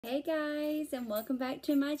Hey guys, and welcome back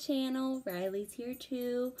to my channel. Riley's here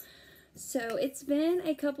too. So it's been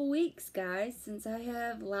a couple weeks, guys, since I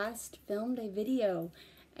have last filmed a video,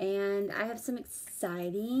 and I have some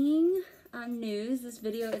exciting news. This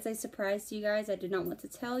video is a surprise to you guys. I did not want to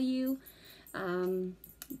tell you,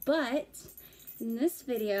 but in this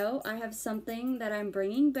video I have something that I'm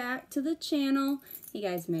bringing back to the channel. You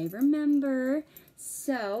guys may remember.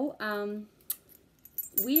 So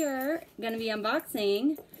we are going to be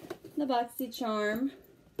unboxing the BOXYCHARM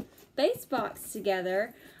base box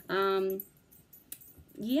together.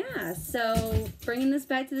 Yeah, so bringing this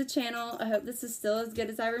back to the channel. I hope this is still as good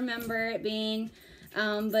as I remember it being.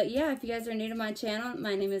 But yeah, if you guys are new to my channel,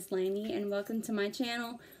 my name is Lainey and welcome to my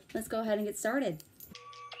channel. Let's go ahead and get started.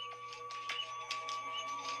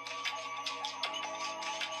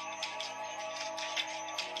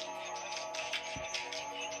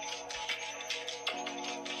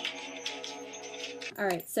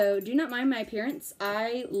 Alright, so do not mind my appearance.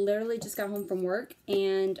 I literally just got home from work,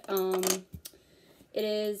 and it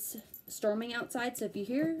is storming outside, so if you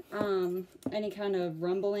hear any kind of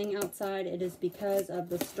rumbling outside, it is because of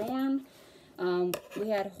the storm. We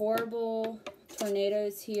had horrible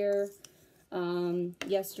tornadoes here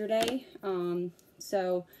yesterday,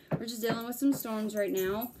 so we're just dealing with some storms right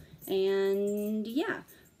now, and yeah.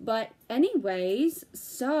 But anyways,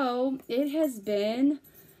 so it has been...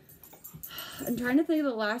 I'm trying to think of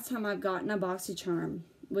the last time I've gotten a BOXYCHARM,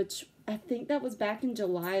 which I think that was back in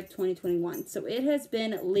July of 2021. So it has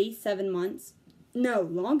been at least 7 months. No,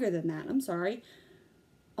 longer than that. I'm sorry.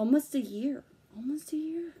 Almost a year. Almost a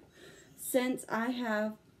year since I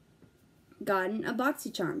have gotten a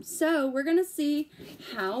BOXYCHARM. So we're going to see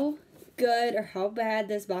how good or how bad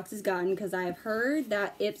this box has gotten, because I have heard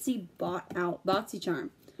that Ipsy bought out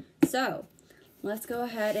BOXYCHARM. So let's go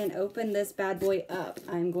ahead and open this bad boy up.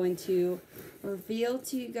 I'm going to reveal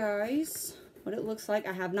to you guys what it looks like.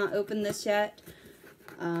 I have not opened this yet.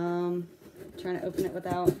 Trying to open it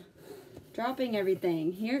without dropping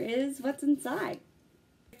everything. Here is what's inside.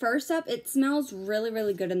 First up, it smells really,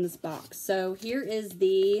 really good in this box. So here is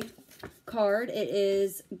the card. It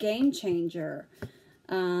is Game Changer.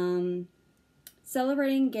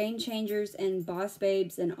 Celebrating game changers and boss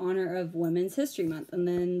babes in honor of Women's History Month. And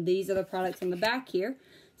then these are the products on the back here.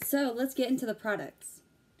 So let's get into the products.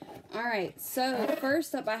 Alright, so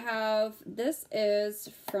first up I have, this is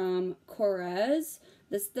from Korres.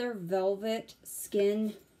 This is their Velvet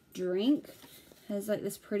Skin Drink. It has like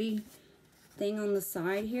this pretty thing on the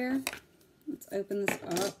side here. Let's open this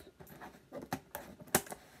up.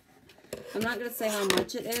 I'm not going to say how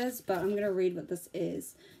much it is, but I'm going to read what this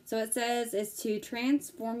is. So it says, it's to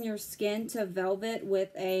transform your skin to velvet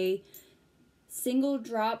with a single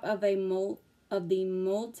drop of the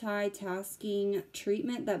multitasking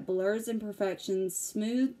treatment that blurs imperfections,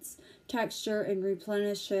 smooths texture, and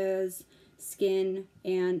replenishes skin,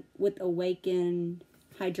 and with awakened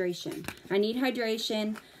hydration. I need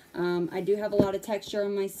hydration. I do have a lot of texture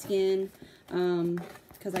on my skin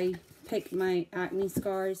because I picked my acne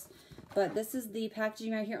scars. But this is the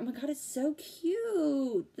packaging right here. Oh my god, it's so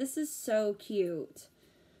cute. This is so cute.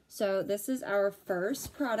 So this is our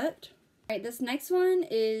first product. All right, this next one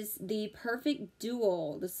is the Perfect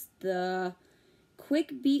Dual. This is the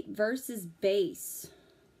Quick Beat versus Base.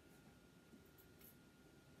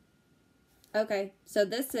 Okay, so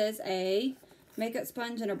this is a makeup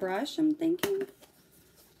sponge and a brush, I'm thinking.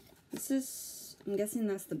 This is, I'm guessing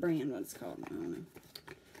that's the brand, what it's called. I don't know.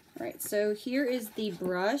 All right, so here is the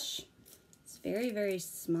brush. It's very, very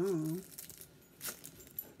small.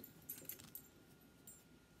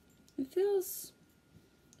 It feels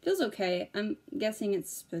okay. I'm guessing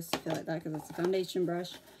it's supposed to feel like that because it's a foundation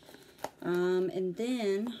brush. And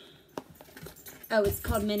then, oh, it's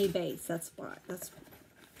called Mini Base. That's why.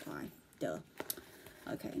 Duh.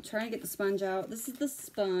 Okay, I'm trying to get the sponge out. This is the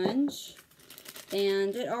sponge,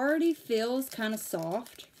 and it already feels kind of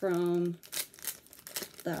soft from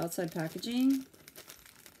the outside packaging.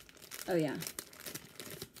 Oh yeah.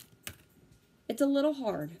 It's a little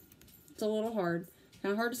hard. It's a little hard.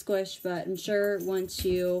 Kind of hard to squish, but I'm sure once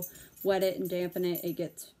you wet it and dampen it, it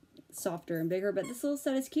gets softer and bigger. But this little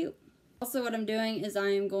set is cute. Also, what I'm doing is I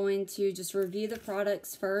am going to just review the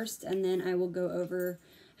products first, and then I will go over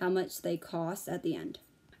how much they cost at the end.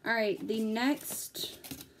 Alright, the next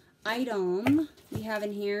item we have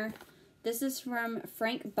in here, this is from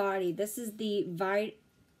Frank Body. This is the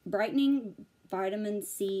Brightening Vitamin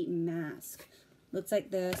C Mask. Looks like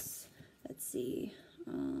this. Let's see.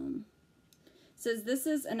 Says this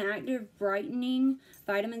is an active brightening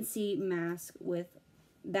vitamin C mask with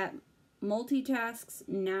that multitasks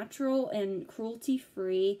natural and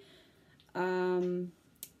cruelty-free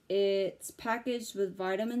It's packaged with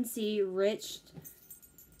vitamin C rich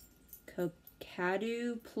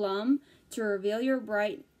cacao plum to reveal your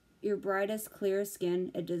brightest, clearest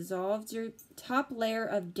skin. It dissolves your top layer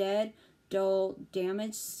of dead, dull,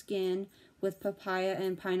 damaged skin with papaya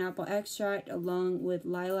and pineapple extract, along with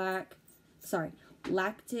lactic,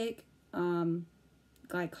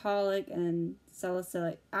 glycolic, and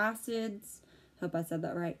salicylic acids. Hope I said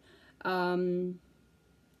that right.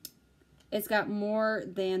 It's got more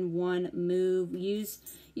than one move. Use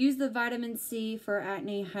the vitamin C for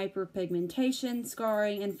acne, hyperpigmentation,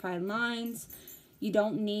 scarring, and fine lines. You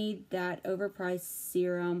don't need that overpriced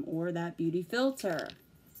serum or that beauty filter.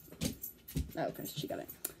 Oh, okay, she got it.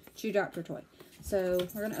 She dropped her toy. So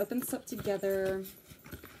we're going to open this up together.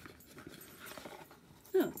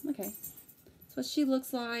 Oh, okay. That's what she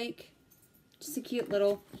looks like. Just a cute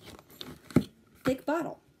little thick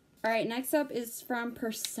bottle. Alright, next up is from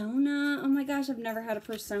Persona. Oh my gosh, I've never had a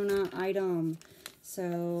Persona item.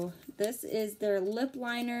 So this is their lip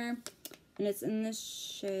liner, and it's in the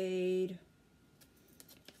shade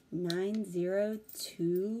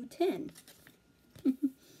 90210.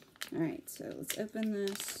 Alright, so let's open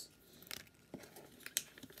this.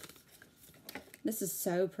 This is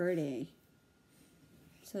so pretty.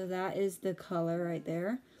 So that is the color right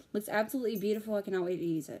there. Looks absolutely beautiful. I cannot wait to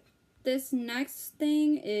use it. This next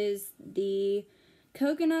thing is the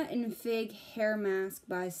Coconut and Fig Hair Mask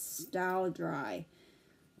by Style Dry.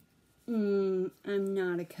 I'm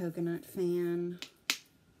not a coconut fan.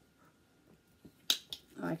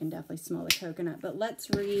 Oh, I can definitely smell the coconut. But let's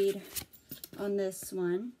read on this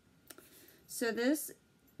one. So this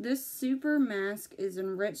super mask is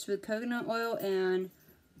enriched with coconut oil and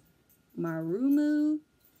marumu,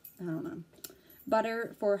 I don't know,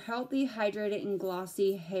 butter for healthy, hydrated, and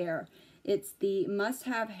glossy hair. It's the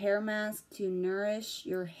must-have hair mask to nourish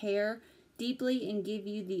your hair deeply and give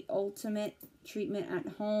you the ultimate treatment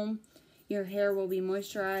at home. Your hair will be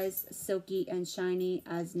moisturized, silky, and shiny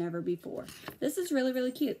as never before. This is really,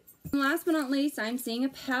 really cute. And last but not least, I'm seeing a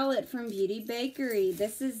palette from Beauty Bakery.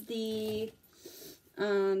 This is the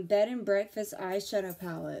Bed and Breakfast eyeshadow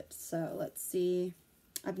palette. So let's see.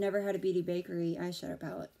 I've never had a Beauty Bakery eyeshadow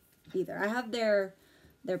palette either. I have their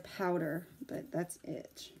powder, but that's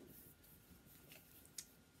it.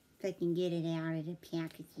 If I can get it out of the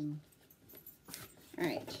packaging.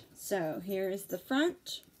 Alright, so here is the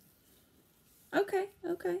front. Okay.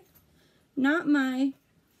 Not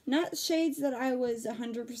shades that I was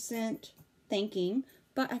 100% thinking,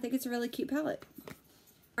 but I think it's a really cute palette.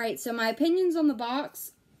 Alright, so my opinions on the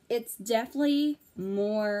box. It's definitely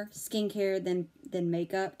more skincare than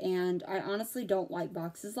makeup, and I honestly don't like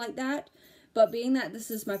boxes like that. But being that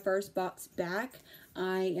this is my first box back,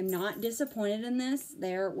 I am not disappointed in this.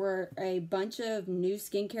 There were a bunch of new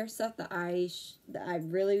skincare stuff that I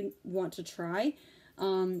really want to try,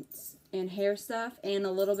 and hair stuff, and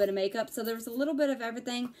a little bit of makeup. So there was a little bit of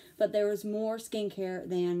everything, but there was more skincare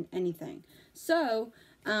than anything. So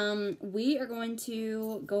we are going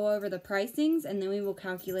to go over the pricings, and then we will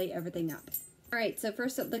calculate everything up. Alright, so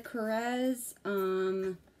first up, the Carez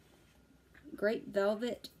Great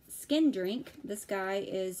Velvet Skin Drink. This guy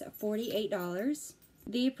is $48.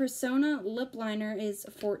 The Persona Lip Liner is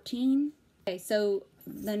 $14. Okay, so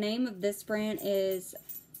the name of this brand is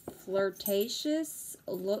Flirtatious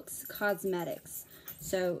Looks Cosmetics.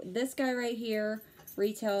 So this guy right here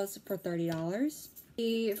retails for $30.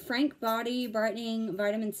 The Frank Body Brightening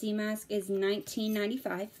Vitamin C Mask is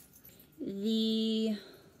 $19.95. The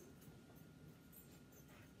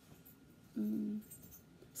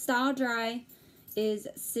Style Dry is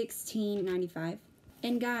 $16.95.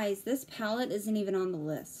 And guys, this palette isn't even on the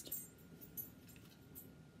list.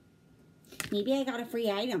 Maybe I got a free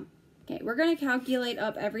item. Okay, we're going to calculate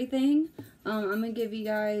up everything. I'm going to give you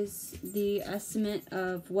guys the estimate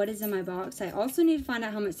of what is in my box. I also need to find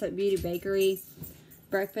out how much that Beauty Bakery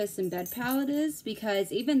breakfast and bed palette is,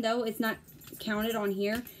 because even though it's not counted on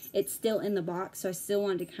here, it's still in the box, so I still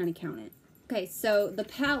wanted to kind of count it. Okay, so the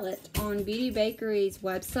palette on Beauty Bakery's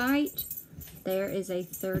website, there is a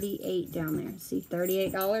 $38 down there. See,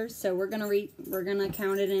 $38. So we're gonna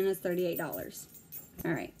count it in as $38.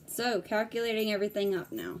 All right, so calculating everything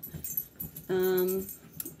up now. Let's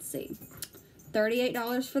see,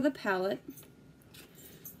 $38 for the palette,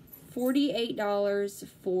 $48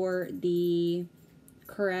 for the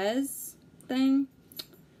Carez thing.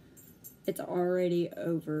 It's already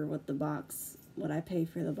over what I paid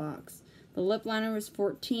for the box. The lip liner was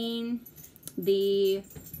 $14. The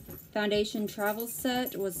foundation travel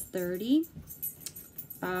set was $30.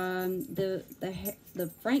 The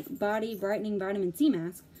Frank Body Brightening Vitamin C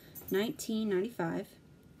Mask, $19.95.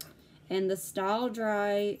 And the Style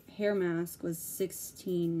Dry hair mask was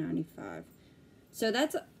 $16.95. So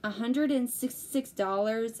that's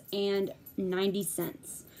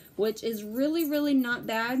 $166.90, which is really, really not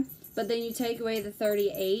bad. But then you take away the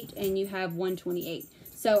 38 and you have 128.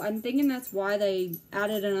 So I'm thinking that's why they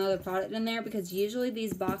added another product in there, because usually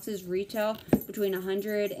these boxes retail between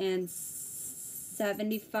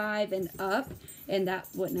 $175 and up, and that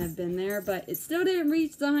wouldn't have been there. But it still didn't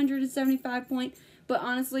reach the 175 point. But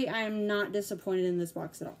honestly, I am not disappointed in this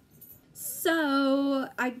box at all. So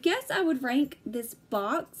I guess I would rank this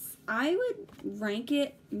box, I would rank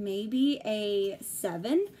it maybe a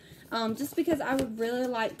 7. Just because I would really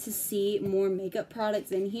like to see more makeup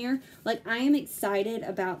products in here. Like, I am excited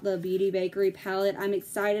about the Beauty Bakery palette. I'm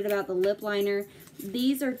excited about the lip liner.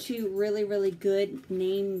 These are two really, really good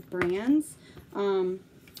name brands.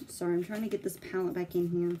 Sorry, I'm trying to get this palette back in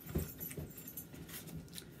here.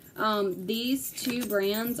 These two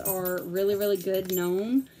brands are really, really good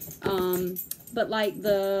known. But like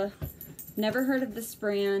never heard of this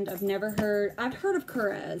brand. I've heard of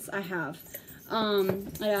Carez. I have.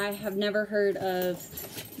 I have never heard of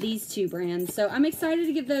these two brands. So I'm excited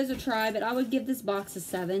to give those a try, but I would give this box a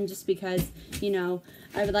 7 just because, you know,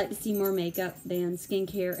 I would like to see more makeup than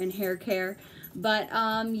skincare and hair care. But,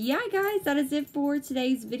 yeah, guys, that is it for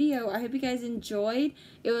today's video. I hope you guys enjoyed.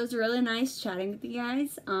 It was really nice chatting with you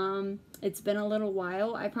guys. It's been a little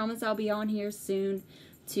while. I promise I'll be on here soon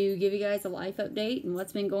to give you guys a life update and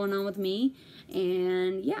what's been going on with me.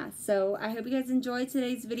 And yeah, so I hope you guys enjoyed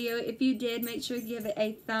today's video. If you did, make sure to give it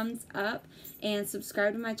a thumbs up and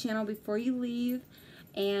subscribe to my channel before you leave.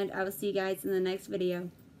 And I will see you guys in the next video.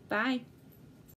 Bye.